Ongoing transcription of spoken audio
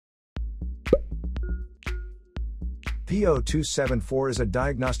P0274 is a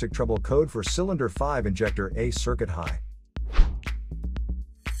diagnostic trouble code for cylinder 5 injector A circuit high.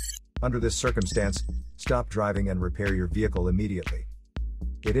 Under this circumstance, stop driving and repair your vehicle immediately.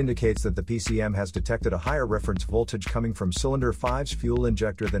 It indicates that the PCM has detected a higher reference voltage coming from cylinder 5's fuel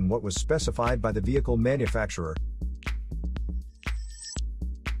injector than what was specified by the vehicle manufacturer.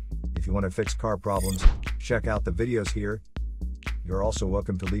 If you want to fix car problems, check out the videos here. You're also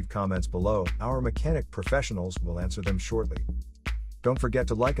welcome to leave comments below. Our mechanic professionals will answer them shortly. Don't forget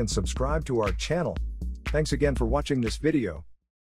to like and subscribe to our channel. Thanks again for watching this video.